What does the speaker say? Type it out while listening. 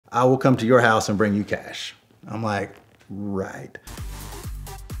I will come to your house and bring you cash. I'm like, right.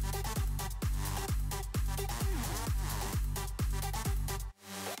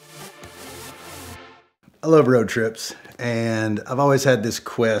 I love road trips, and I've always had this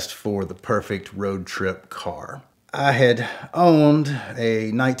quest for the perfect road trip car. I had owned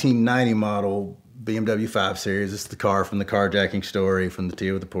a 1990 model BMW 5 Series. This is the car from the carjacking story, from the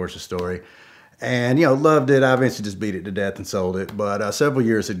Tia with the Porsche story. And, you know, loved it. I eventually just beat it to death and sold it. But several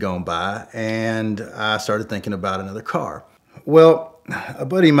years had gone by, and I started thinking about another car. Well, a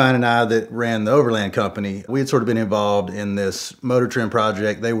buddy of mine and I that ran the Overland Company, we had sort of been involved in this motor trim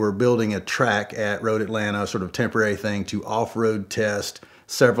project. They were building a track at Road Atlanta, sort of temporary thing to off-road test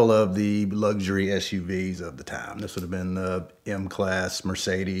several of the luxury SUVs of the time. This would have been the M-Class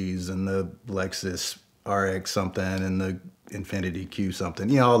Mercedes and the Lexus RX something and the Infiniti Q something,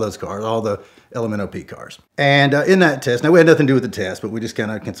 you know, all those cars, all the LMNOP cars. And in that test, now we had nothing to do with the test, but we just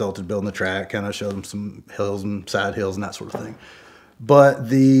kind of consulted building the track, kind of showed them some hills and side hills and that sort of thing. But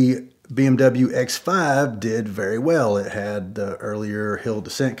the BMW X5 did very well. It had the earlier hill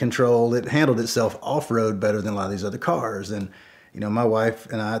descent control. It handled itself off-road better than a lot of these other cars. And, you know, my wife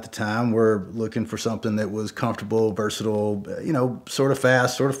and I at the time were looking for something that was comfortable, versatile, you know, sort of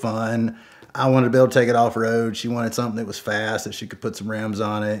fast, sort of fun. I wanted to be able to take it off-road. She wanted something that was fast, that she could put some rims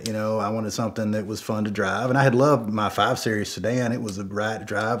on it. You know, I wanted something that was fun to drive. And I had loved my 5 Series sedan. It was a right to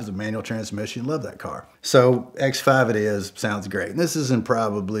drive. It was a manual transmission. Loved that car. So X5 it is. Sounds great. And this is in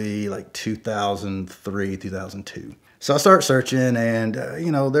probably like 2003, 2002. So I start searching, and,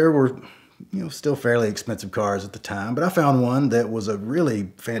 you know, there were, you know, still fairly expensive cars at the time. But I found one that was a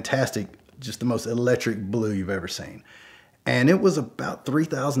really fantastic, just the most electric blue you've ever seen. And it was about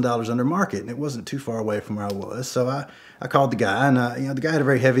 $3,000 under market, and it wasn't too far away from where I was. So I called the guy, and you know, the guy had a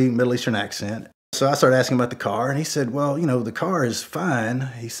very heavy Middle Eastern accent. So I started asking about the car, and he said, well, you know, the car is fine.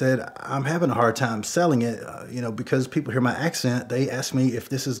 He said, I'm having a hard time selling it, you know, because people hear my accent. They ask me if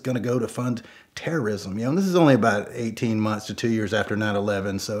this is going to go to fund terrorism. You know, and this is only about 18 months to 2 years after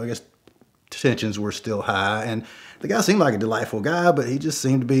 9/11, so I guess tensions were still high. And the guy seemed like a delightful guy, but he just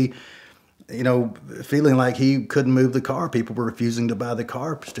seemed to be, you know, feeling like he couldn't move the car. People were refusing to buy the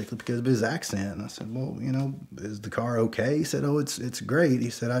car, particularly because of his accent. And I said, well, you know, is the car okay? He said, oh, it's great. He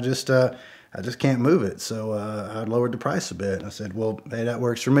said, I just can't move it. So I lowered the price a bit. And I said, well, hey, that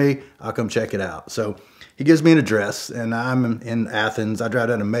works for me. I'll come check it out. So he gives me an address, and I'm in Athens. I drive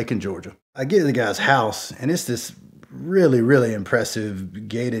down to Macon, Georgia. I get to the guy's house, and it's this really, really impressive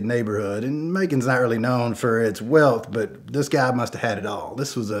gated neighborhood. And Macon's not really known for its wealth, but this guy must have had it all.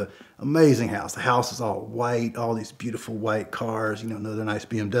 This was a amazing house. The house is all white, all these beautiful white cars, you know, another nice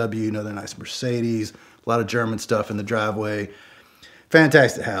BMW, another nice Mercedes, a lot of German stuff in the driveway.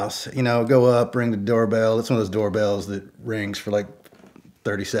 Fantastic house. You know, go up, ring the doorbell. It's one of those doorbells that rings for like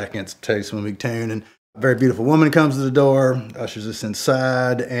 30 seconds, tell you some big tune. And a very beautiful woman comes to the door, ushers us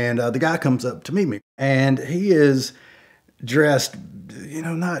inside, and the guy comes up to meet me. And he is dressed, you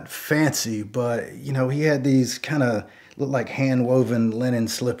know, not fancy, but, you know, he had these kind of looked like hand-woven linen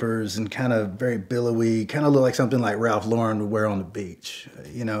slippers and kind of very billowy, kind of looked like something like Ralph Lauren would wear on the beach.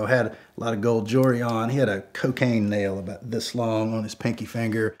 You know, had a lot of gold jewelry on. He had a cocaine nail about this long on his pinky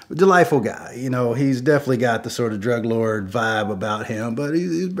finger. A delightful guy. You know, he's definitely got the sort of drug lord vibe about him, but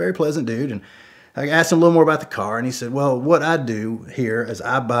he's a very pleasant dude. And I asked him a little more about the car, and he said, well, what I do here is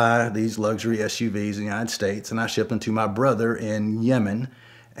I buy these luxury SUVs in the United States, and I ship them to my brother in Yemen,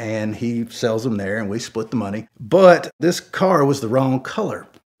 and he sells them there, and we split the money. But this car was the wrong color.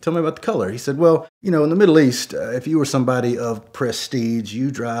 Tell me about the color. He said, well, you know, in the Middle East, if you were somebody of prestige,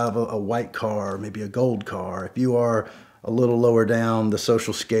 you drive a white car, maybe a gold car. If you are a little lower down the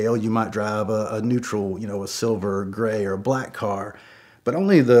social scale, you might drive a neutral, you know, a silver, gray, or a black car. But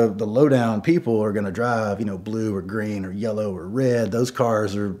only the low-down people are going to drive, you know, blue or green or yellow or red. Those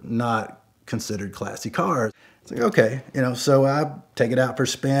cars are not considered classy cars. It's like, okay, you know, so I take it out for a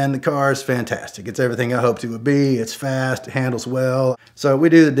spin. The car is fantastic. It's everything I hoped it would be. It's fast. It handles well. So we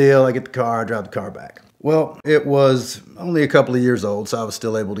do the deal. I get the car. I drive the car back. Well, it was only a couple of years old, so I was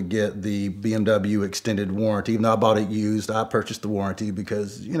still able to get the BMW extended warranty. Even though I bought it used, I purchased the warranty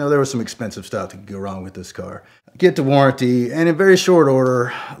because, you know, there was some expensive stuff that could go wrong with this car. Get the warranty, and in very short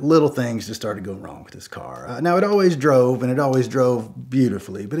order, little things just started going wrong with this car. Now, it always drove, and it always drove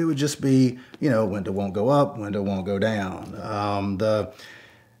beautifully, but it would just be, you know, window won't go up, window won't go down.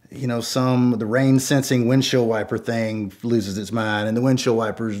 You know, the rain sensing windshield wiper thing loses its mind, and the windshield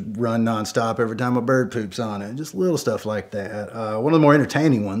wipers run nonstop every time a bird poops on it. Just little stuff like that. One of the more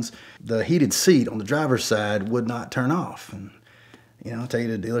entertaining ones, the heated seat on the driver's side would not turn off. And, you know, I take it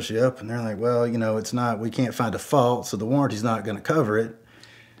to the dealership, and they're like, well, you know, we can't find a fault, so the warranty's not going to cover it.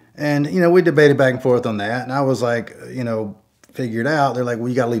 And, we debated back and forth on that. And I was like, figure it out. They're like, well,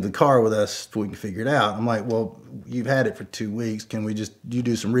 you got to leave the car with us so we can figure it out. I'm like, well, you've had it for 2 weeks. Can you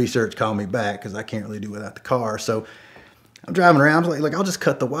do some research, call me back? Because I can't really do without the car. So I'm driving around. I'm like, I'll just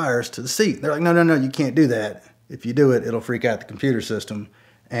cut the wires to the seat. They're like, no, you can't do that. If you do it, it'll freak out the computer system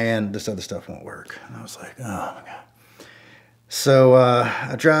and this other stuff won't work. And I was like, oh my God. So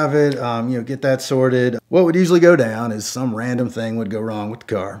I drive it, get that sorted. What would usually go down is some random thing would go wrong with the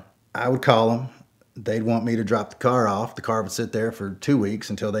car. I would call them. They'd want me to drop the car off. The car would sit there for 2 weeks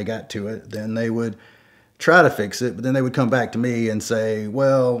until they got to it. Then they would try to fix it, but then they would come back to me and say,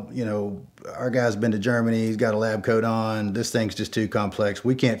 well, our guy's been to Germany. He's got a lab coat on. This thing's just too complex.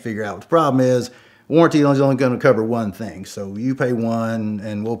 We can't figure out what the problem is. Warranty is only going to cover one thing. So you pay one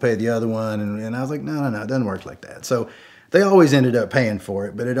and we'll pay the other one. And I was like, no, it doesn't work like that. So they always ended up paying for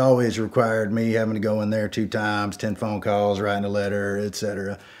it, but it always required me having to go in there 2 times, 10 phone calls, writing a letter,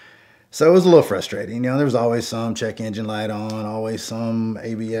 etc. So it was a little frustrating. There was always some check engine light on, always some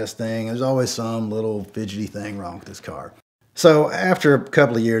ABS thing. There's always some little fidgety thing wrong with this car. So after a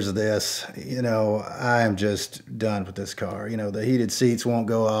couple of years of this, I am just done with this car. The heated seats won't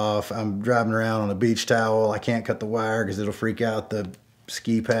go off. I'm driving around on a beach towel. I can't cut the wire because it'll freak out the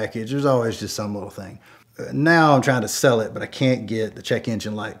ski package. There's always just some little thing. Now I'm trying to sell it, but I can't get the check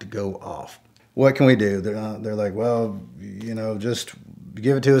engine light to go off. What can we do? They're like, well, just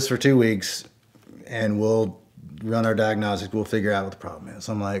give it to us for 2 weeks and we'll run our diagnostics. We'll figure out what the problem is.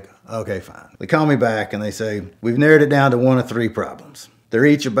 I'm like, okay, fine. They call me back and they say, we've narrowed it down to 1 of 3 problems. They're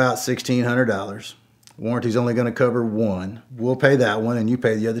each about $1,600. Warranty's only going to cover 1. We'll pay that one and you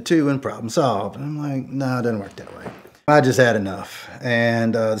pay the other 2 and problem solved. And I'm like, no, it doesn't work that way. I just had enough.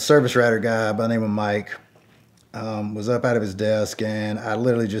 And the service writer guy by the name of Mike was up out of his desk, and I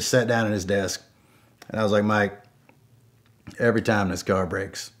literally just sat down at his desk and I was like, Mike, every time this car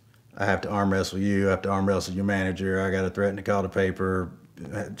breaks, I have to arm wrestle you, I have to arm wrestle your manager, I got to threaten to call the paper,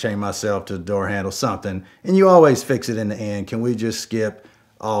 chain myself to the door handle, something, and you always fix it in the end. Can we just skip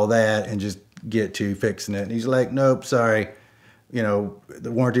all that and just get to fixing it? And he's like, nope, sorry.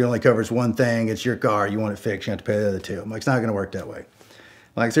 The warranty only covers one thing. It's your car. You want it fixed, you have to pay the other 2. I'm like, it's not going to work that way.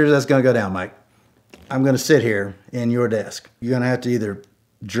 Like, seriously, that's going to go down, Mike. I'm going to sit here in your desk. You're going to have to either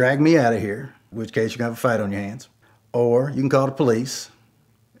drag me out of here, in which case you're going to have a fight on your hands, or you can call the police,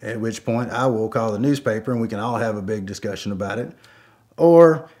 at which point I will call the newspaper and we can all have a big discussion about it,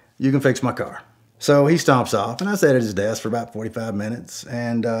 or you can fix my car. So he stomps off, and I sat at his desk for about 45 minutes.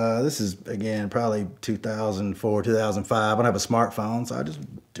 And this is, again, probably 2004, 2005. I don't have a smartphone, so I just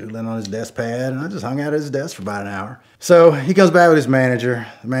doodling on his desk pad, and I just hung out at his desk for about an hour. So he comes back with his manager.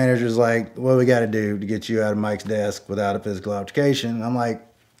 The manager's like, what do we got to do to get you out of Mike's desk without a physical altercation? I'm like,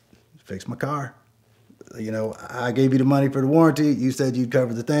 fix my car. I gave you the money for the warranty. You said you'd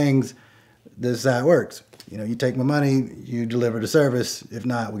cover the things. This is how it works. You take my money, you deliver the service. If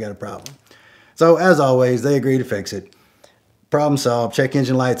not, we got a problem. So as always, they agree to fix it. Problem solved, check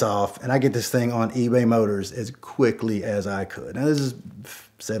engine lights off, and I get this thing on eBay Motors as quickly as I could. Now this is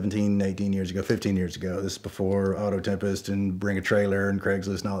 17, 18 years ago, 15 years ago. This is before AutoTempest and Bring a Trailer and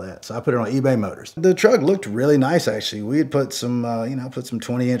Craigslist and all that. So I put it on eBay Motors. The truck looked really nice, actually. We had put some, put some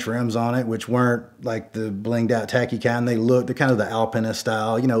 20-inch rims on it, which weren't like the blinged out tacky kind. They're kind of the Alpina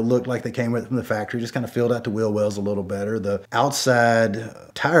style, looked like they came from the factory, just kind of filled out the wheel wells a little better. The outside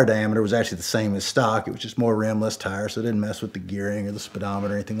tire diameter was actually the same as stock. It was just more rimless tire, so it didn't mess with the gearing or the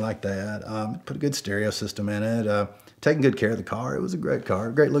speedometer or anything like that. Put a good stereo system in it. Taking good care of the car. It was a great car,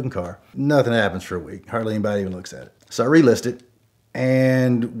 great looking car. Nothing happens for a week. Hardly anybody even looks at it. So I relist it,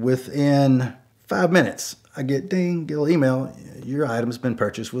 and within 5 minutes, I get a little email. Your item's been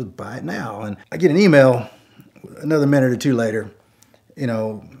purchased with buy it now. And I get an email another minute or 2 later.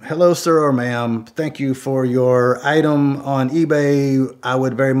 Hello, sir or ma'am. Thank you for your item on eBay. I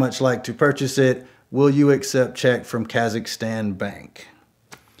would very much like to purchase it. Will you accept check from Kazakhstan Bank?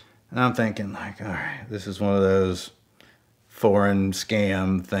 And I'm thinking, like, all right, this is one of those foreign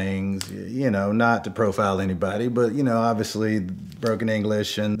scam things, not to profile anybody, but, obviously broken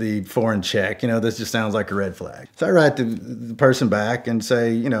English and the foreign check, this just sounds like a red flag. So I write the person back and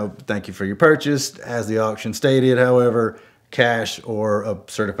say, thank you for your purchase. As the auction stated, however, cash or a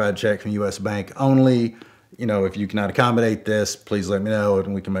certified check from U.S. Bank only. If you cannot accommodate this, please let me know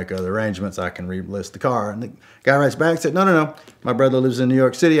and we can make other arrangements. I can relist the car. And the guy writes back and said, no. My brother lives in New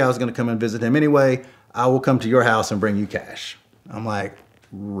York City. I was going to come and visit him anyway. I will come to your house and bring you cash. I'm like,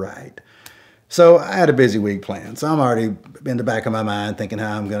 right. So I had a busy week planned. So I'm already in the back of my mind thinking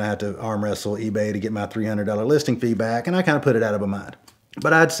how I'm going to have to arm wrestle eBay to get my $300 listing fee back. And I kind of put it out of my mind.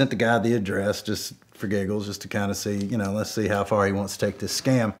 But I'd sent the guy the address just for giggles, just to kind of see, let's see how far he wants to take this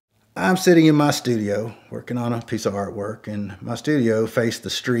scam. I'm sitting in my studio working on a piece of artwork, and my studio faced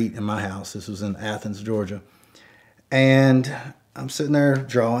the street in my house. This was in Athens, Georgia. And I'm sitting there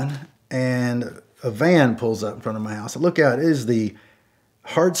drawing, and a van pulls up in front of my house. I look out, it is the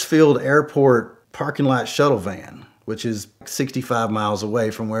Hartsfield Airport parking lot shuttle van, which is 65 miles away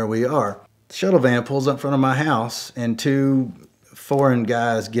from where we are. The shuttle van pulls up in front of my house, and two foreign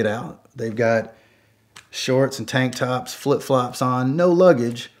guys get out. They've got shorts and tank tops, flip-flops on, no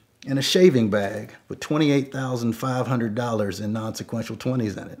luggage, and a shaving bag with $28,500 in non-sequential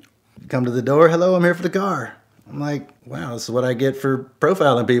 20s in it. Come to the door, hello, I'm here for the car. I'm like, wow, this is what I get for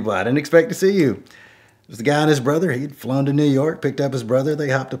profiling people. I didn't expect to see you. It was the guy and his brother. He'd flown to New York, picked up his brother. They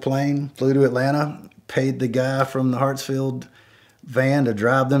hopped a plane, flew to Atlanta, paid the guy from the Hartsfield van to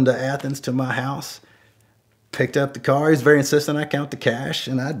drive them to Athens to my house. Picked up the car. He was very insistent I count the cash,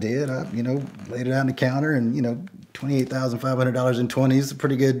 and I did. I, laid it out on the counter, and, $28,500 in 20s is a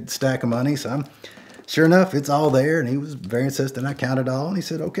pretty good stack of money. So sure enough, it's all there, and he was very insistent I counted all, and he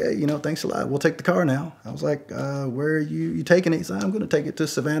said, okay, thanks a lot. We'll take the car now. I was like, where are you taking it? He said, I'm going to take it to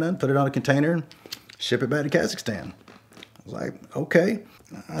Savannah and put it on a container and ship it back to Kazakhstan. I was like, okay.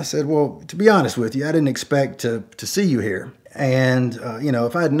 I said, well, to be honest with you, I didn't expect to see you here. And,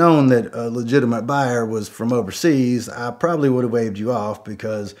 if I'd known that a legitimate buyer was from overseas, I probably would have waved you off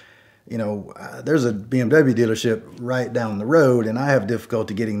because, there's a BMW dealership right down the road, and I have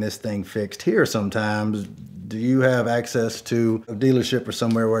difficulty getting this thing fixed here sometimes. Do you have access to a dealership or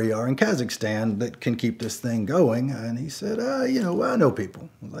somewhere where you are in Kazakhstan that can keep this thing going? And he said, I know people.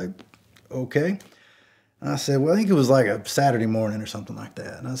 I was like, okay. I said, well, I think it was like a Saturday morning or something like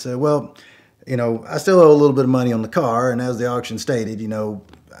that. And I said, well, I still owe a little bit of money on the car. And as the auction stated,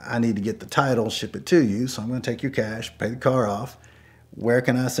 I need to get the title, ship it to you. So I'm going to take your cash, pay the car off. Where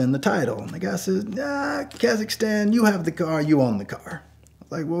can I send the title? And the guy says, Kazakhstan, you have the car, you own the car. I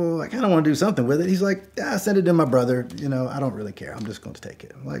was like, well, I kind of want to do something with it. He's like, send it to my brother. I don't really care. I'm just going to take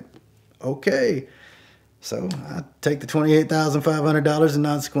it. I'm like, okay. So I take the $28,500 in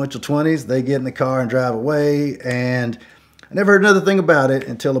non-sequential 20s. They get in the car and drive away. And I never heard another thing about it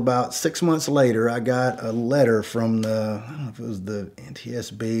until about 6 months later. I got a letter from I don't know if it was the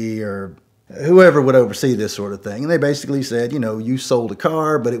NTSB or whoever would oversee this sort of thing. And they basically said, you sold a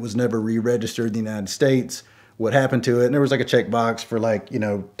car, but it was never re-registered in the United States. What happened to it? And there was like a checkbox for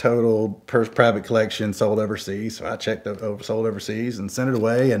total private collection sold overseas. So I checked sold overseas and sent it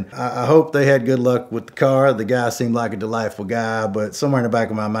away. And I hope they had good luck with the car. The guy seemed like a delightful guy, but somewhere in the back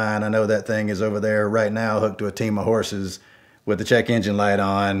of my mind, I know that thing is over there right now hooked to a team of horses with the check engine light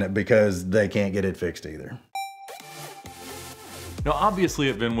on because they can't get it fixed either. Now obviously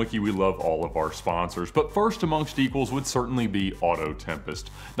at VINwiki we love all of our sponsors, but first amongst equals would certainly be AutoTempest.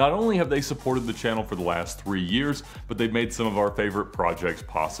 Not only have they supported the channel for the last 3 years, but they've made some of our favorite projects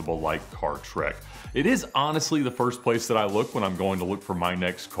possible like Car Trek. It is honestly the first place that I look when I'm going to look for my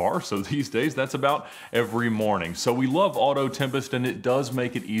next car, so these days that's about every morning. So we love AutoTempest, and it does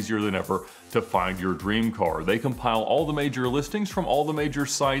make it easier than ever to find your dream car. They compile all the major listings from all the major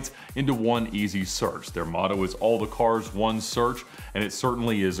sites into one easy search. Their motto is all the cars, one search, and it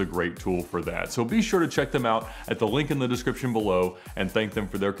certainly is a great tool for that. So be sure to check them out at the link in the description below and thank them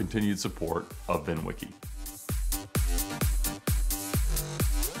for their continued support of VINwiki.